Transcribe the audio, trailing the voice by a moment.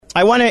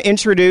I want to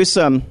introduce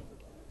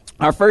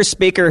our first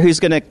speaker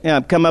who's going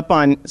to come up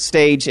on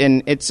stage,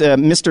 and it's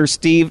Mr.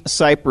 Steve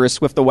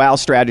Cypress with the WOW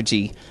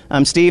Strategy.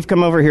 Steve,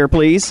 come over here,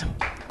 please.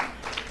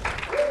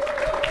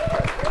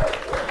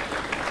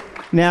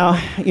 Now,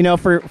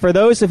 for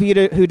those of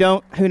you who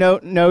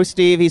don't know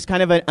Steve, he's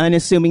kind of an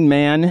unassuming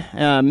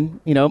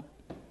man,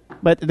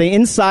 but the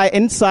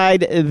inside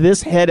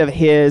this head of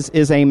his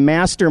is a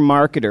master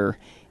marketer.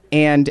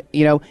 And,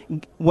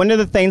 one of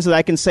the things that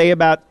I can say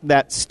about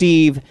that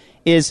Steve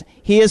is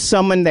he is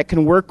someone that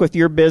can work with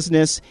your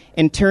business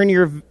and turn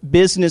your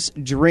business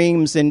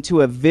dreams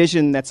into a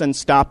vision that's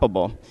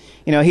unstoppable.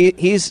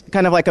 He's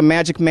kind of like a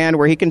magic man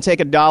where he can take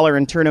 $1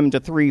 and turn them to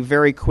 $3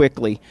 very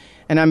quickly.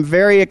 And I'm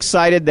very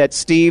excited that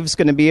Steve's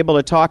going to be able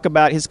to talk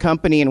about his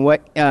company and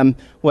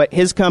what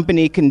his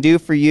company can do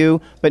for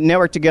you. But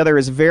Network Together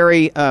is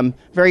very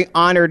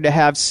honored to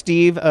have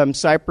Steve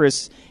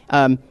Cypress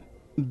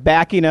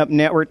backing up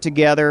Network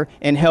Together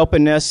and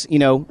helping us,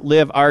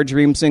 live our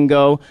dreams and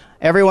go.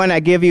 Everyone, I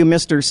give you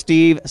Mr.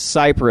 Steve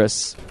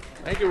Cypress.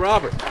 Thank you,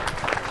 Robert.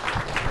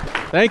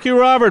 Thank you,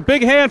 Robert.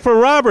 Big hand for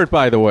Robert,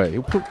 by the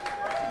way.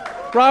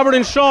 Robert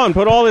and Sean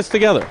put all this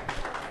together.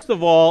 First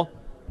of all,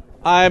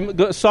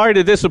 I'm sorry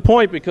to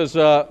disappoint because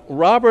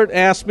Robert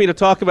asked me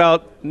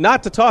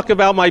not to talk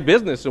about my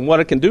business and what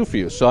it can do for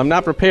you. So I'm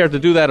not prepared to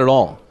do that at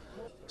all.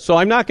 So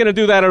I'm not going to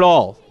do that at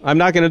all. I'm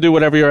not going to do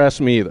whatever you're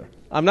asking me either.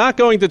 I'm not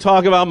going to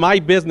talk about my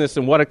business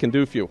and what it can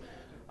do for you.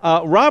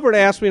 Robert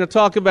asked me to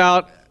talk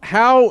about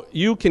how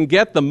you can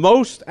get the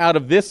most out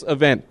of this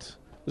event.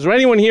 Is there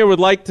anyone here who would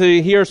like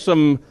to hear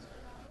some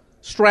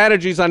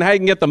strategies on how you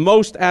can get the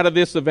most out of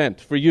this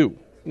event for you?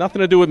 Nothing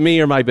to do with me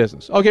or my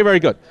business. Okay, very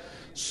good.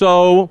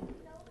 So,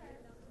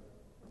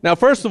 now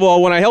first of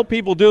all, when I help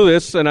people do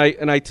this, and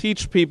I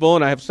teach people,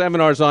 and I have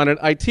seminars on it,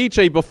 I teach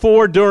a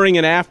before, during,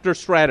 and after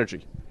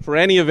strategy for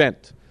any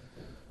event.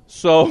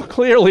 So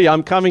clearly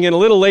I'm coming in a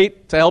little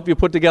late to help you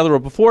put together a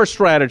before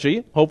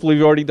strategy. Hopefully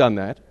you've already done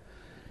that.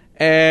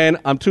 And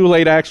I'm too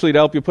late actually to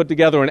help you put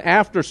together an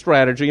after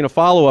strategy and a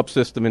follow-up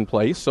system in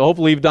place. So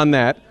hopefully you've done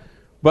that.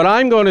 But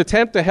I'm going to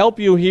attempt to help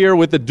you here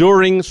with the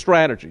during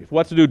strategy,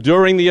 what to do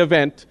during the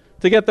event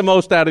to get the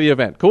most out of the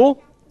event.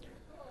 Cool?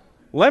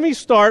 Let me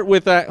start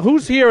with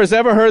who's here has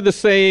ever heard the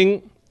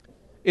saying,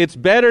 it's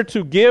better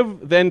to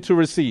give than to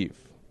receive?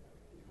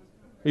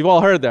 We've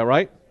all heard that,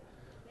 right?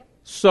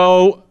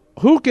 So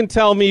who can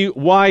tell me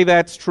why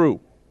that's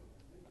true?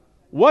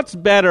 What's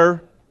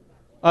better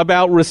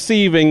about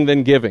receiving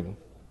than giving?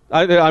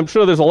 I'm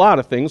sure there's a lot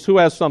of things. Who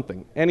has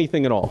something?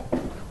 Anything at all?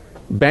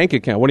 Bank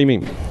account. What do you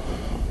mean?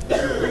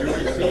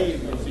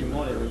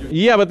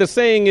 Yeah, but the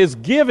saying is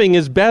giving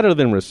is better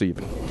than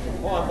receiving.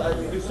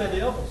 You said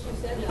the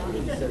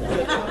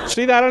opposite.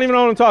 See, I don't even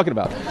know what I'm talking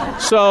about.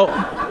 So,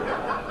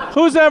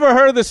 who's ever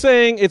heard the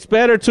saying, it's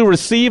better to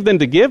receive than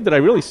to give? Did I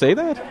really say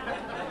that?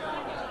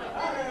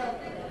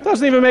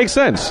 Doesn't even make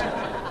sense.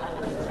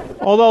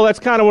 Although that's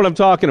kind of what I'm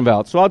talking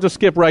about, so I'll just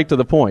skip right to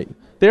the point.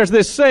 There's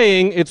this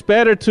saying, it's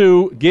better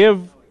to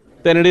give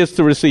than it is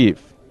to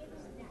receive.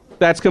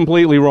 That's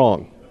completely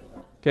wrong.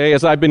 Okay,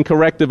 as I've been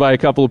corrected by a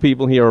couple of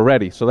people here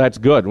already, so that's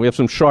good. We have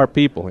some sharp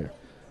people here.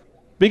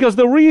 Because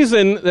the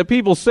reason that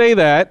people say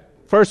that,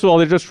 first of all,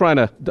 they're just trying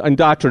to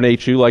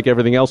indoctrinate you like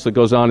everything else that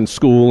goes on in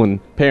school and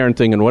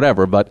parenting and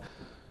whatever. But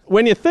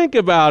when you think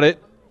about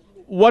it,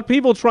 what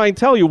people try and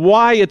tell you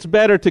why it's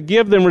better to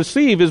give than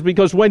receive is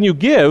because when you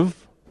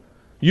give,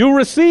 you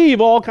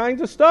receive all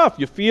kinds of stuff.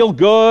 You feel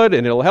good,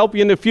 and it'll help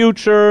you in the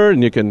future,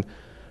 and you can,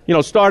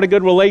 start a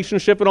good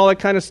relationship and all that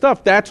kind of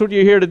stuff. That's what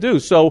you're here to do.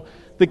 So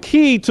the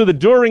key to the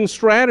during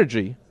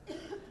strategy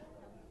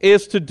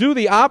is to do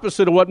the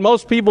opposite of what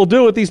most people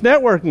do at these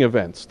networking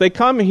events. They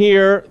come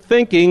here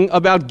thinking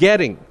about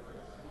getting.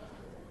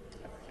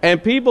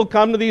 And people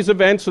come to these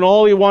events and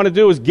all you want to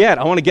do is get.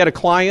 I want to get a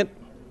client.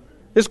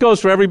 This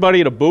goes for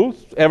everybody at a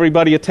booth,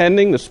 everybody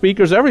attending, the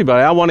speakers,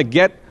 everybody. I want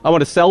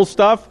to sell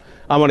stuff.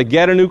 I want to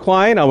get a new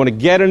client. I want to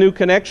get a new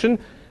connection.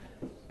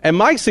 And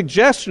my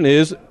suggestion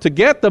is to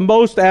get the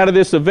most out of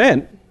this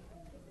event,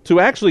 to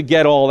actually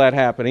get all that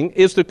happening,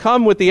 is to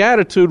come with the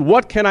attitude,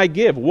 what can I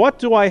give? What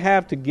do I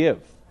have to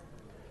give?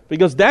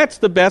 Because that's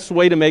the best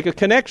way to make a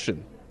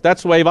connection.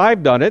 That's the way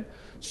I've done it.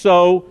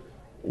 So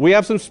we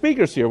have some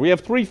speakers here. We have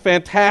 3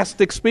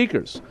 fantastic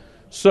speakers.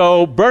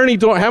 So Bernie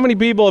Dorman, how many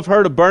people have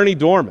heard of Bernie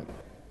Dorman?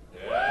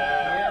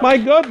 Yeah. My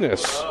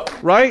goodness,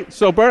 right?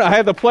 So I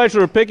had the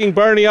pleasure of picking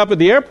Bernie up at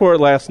the airport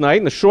last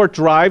night in a short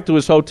drive to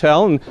his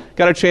hotel and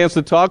got a chance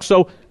to talk.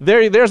 So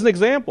there's an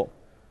example.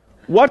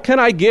 What can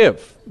I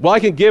give? Well, I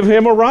can give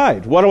him a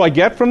ride. What do I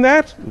get from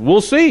that? We'll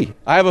see.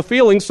 I have a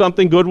feeling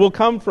something good will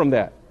come from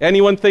that.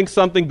 Anyone think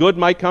something good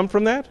might come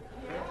from that?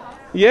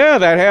 Yeah,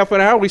 that half an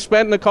hour we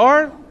spent in the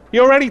car, he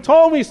already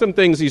told me some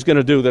things he's going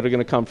to do that are going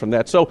to come from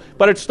that. So,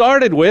 but it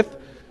started with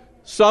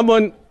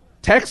someone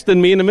texting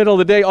me in the middle of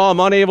the day, I'm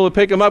unable to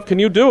pick him up. Can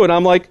you do it?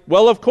 I'm like,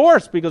 well, of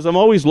course, because I'm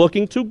always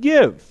looking to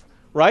give,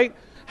 right?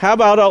 How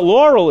about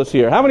Laurel is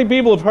here? How many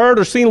people have heard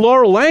or seen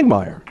Laurel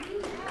Langmeyer?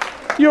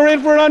 You're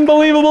in for an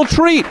unbelievable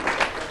treat.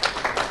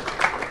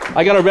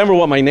 I got to remember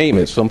what my name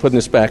is, so I'm putting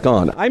this back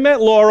on. I met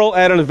Laurel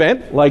at an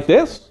event like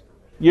this.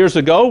 Years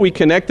ago, we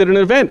connected at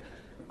an event.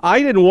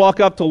 I didn't walk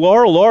up to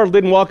Laurel. Laurel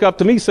didn't walk up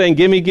to me saying,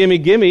 gimme, gimme,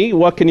 gimme,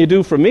 what can you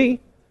do for me?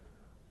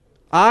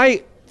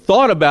 I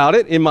thought about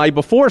it in my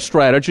before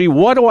strategy.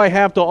 What do I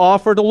have to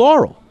offer to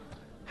Laurel?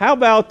 How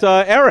about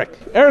Eric?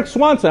 Eric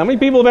Swanson. How many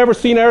people have ever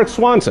seen Eric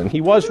Swanson?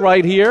 He was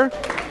right here.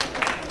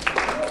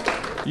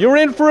 You're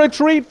in for a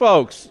treat,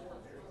 folks.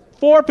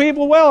 4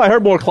 people. Well, I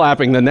heard more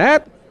clapping than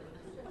that.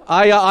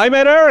 I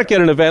met Eric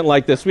at an event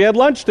like this. We had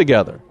lunch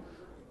together.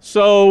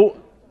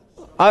 So,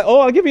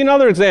 I'll give you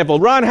another example.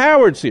 Ron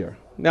Howard's here.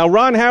 Now,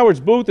 Ron Howard's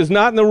booth is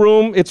not in the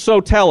room. It's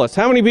Sotellus.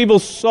 How many people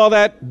saw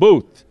that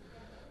booth?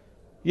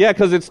 Yeah,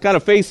 because it's kind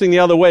of facing the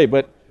other way.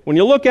 But when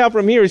you look out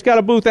from here, he's got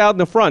a booth out in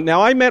the front.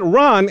 Now, I met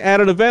Ron at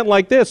an event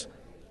like this.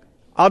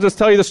 I'll just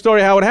tell you the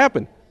story how it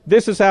happened.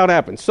 This is how it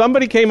happened.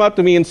 Somebody came up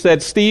to me and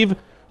said, Steve,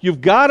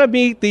 you've got to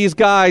meet these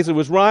guys. It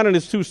was Ron and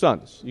his 2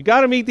 sons. You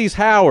got to meet these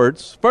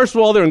Howards. First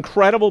of all, they're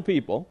incredible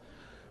people.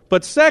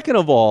 But second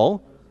of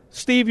all,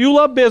 Steve, you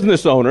love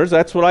business owners.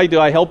 That's what I do.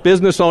 I help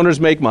business owners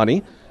make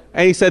money.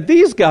 And he said,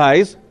 these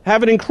guys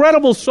have an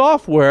incredible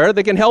software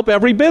that can help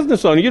every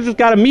business owner. You just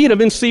got to meet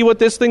them and see what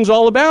this thing's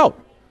all about.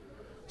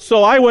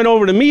 So I went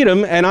over to meet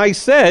him, and I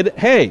said,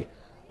 hey,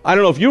 I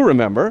don't know if you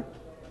remember.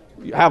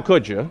 How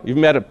could you? You've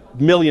met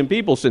 1 million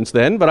people since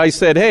then. But I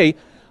said, hey,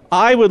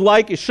 I would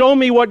like, show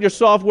me what your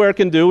software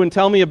can do and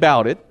tell me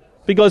about it,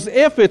 because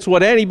if it's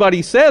what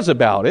anybody says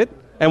about it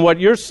and what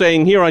you're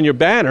saying here on your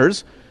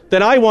banners,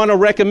 then I want to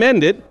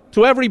recommend it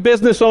to every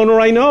business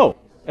owner I know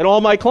and all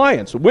my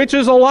clients, which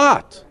is a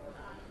lot.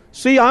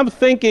 See, I'm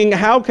thinking,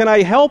 how can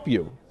I help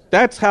you?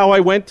 That's how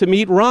I went to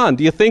meet Ron.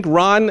 Do you think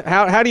Ron,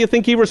 how do you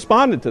think he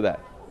responded to that?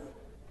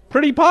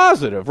 Pretty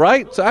positive,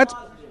 right? So that's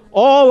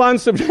all on,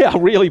 yeah,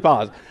 really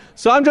positive.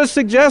 So I'm just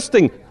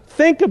suggesting,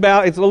 think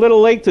about, it's a little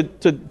late to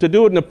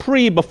do it in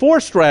a before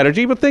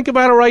strategy, but think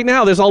about it right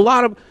now. There's a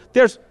lot of,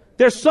 there's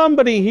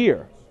somebody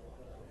here.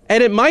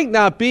 And it might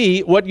not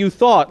be what you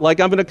thought,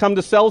 like I'm going to come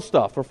to sell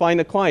stuff or find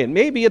a client.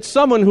 Maybe it's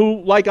someone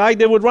who, like I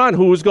did with Ron,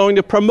 who is going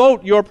to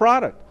promote your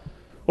product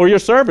or your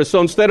service.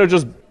 So instead of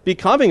just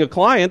becoming a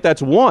client,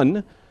 that's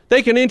one,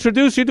 they can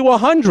introduce you to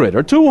 100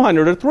 or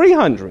 200 or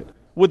 300.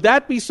 Would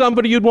that be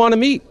somebody you'd want to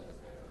meet?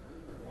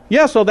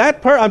 Yeah, so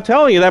I'm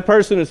telling you, that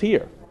person is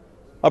here.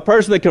 A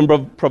person that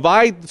can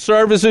provide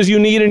services you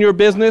need in your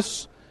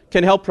business,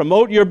 can help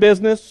promote your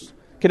business,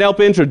 can help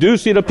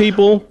introduce you to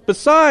people,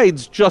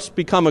 besides just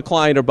become a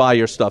client or buy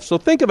your stuff. So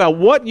think about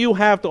what you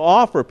have to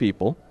offer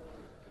people,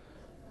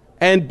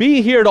 and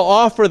be here to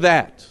offer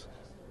that.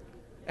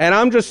 And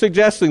I'm just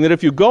suggesting that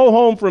if you go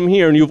home from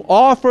here and you've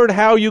offered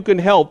how you can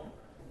help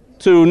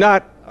to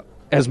not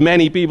as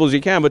many people as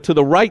you can, but to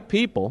the right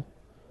people,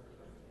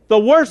 the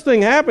worst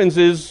thing happens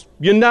is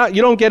you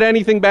don't get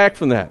anything back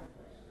from that.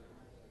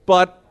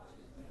 But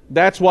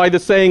that's why the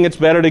saying, it's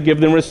better to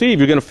give than receive.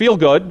 You're going to feel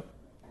good.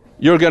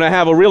 You're going to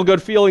have a real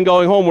good feeling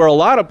going home, where a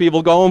lot of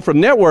people go home from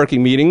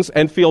networking meetings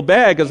and feel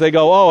bad because they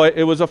go, oh,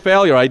 it was a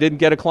failure. I didn't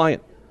get a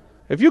client.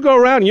 If you go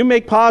around and you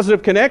make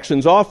positive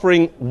connections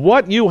offering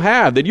what you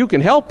have that you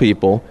can help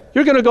people,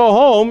 you're going to go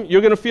home,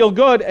 you're going to feel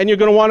good, and you're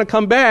going to want to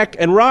come back.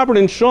 And Robert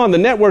and Sean, the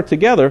network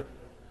together,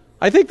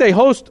 I think they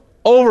host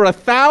over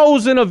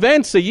 1,000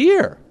 events a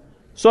year.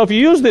 So if you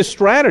use this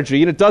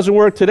strategy and it doesn't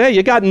work today,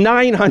 you got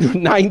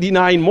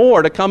 999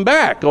 more to come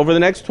back over the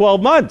next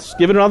 12 months.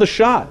 Give it another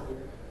shot.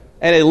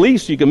 And at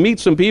least you can meet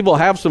some people,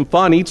 have some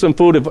fun, eat some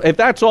food. If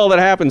that's all that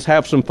happens,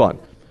 have some fun.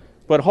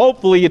 But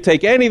hopefully you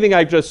take anything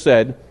I've just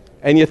said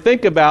and you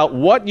think about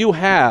what you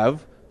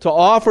have to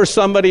offer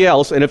somebody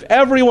else. And if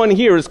everyone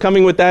here is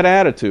coming with that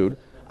attitude,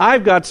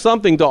 I've got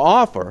something to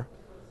offer,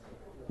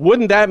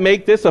 wouldn't that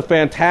make this a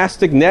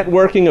fantastic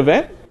networking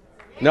event?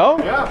 No?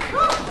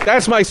 Yeah.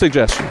 That's my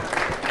suggestion.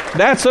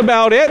 That's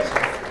about it.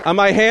 Am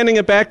I handing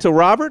it back to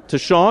Robert, to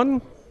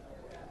Sean?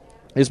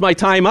 Is my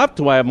time up?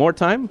 Do I have more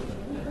time?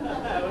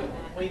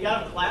 Well, you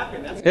got him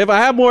clapping. If I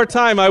have more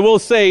time, I will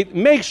say,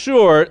 make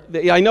sure,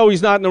 I know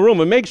he's not in the room,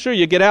 but make sure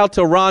you get out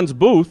to Ron's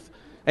booth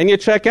and you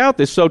check out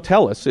this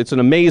Sotellus. It's an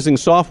amazing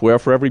software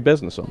for every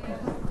business owner.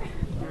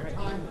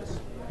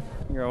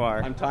 You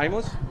are. I'm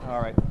timeless?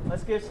 All right.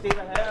 Let's give Steve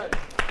a hand.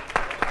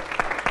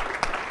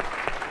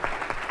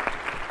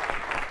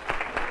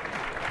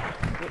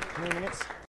 3 minutes.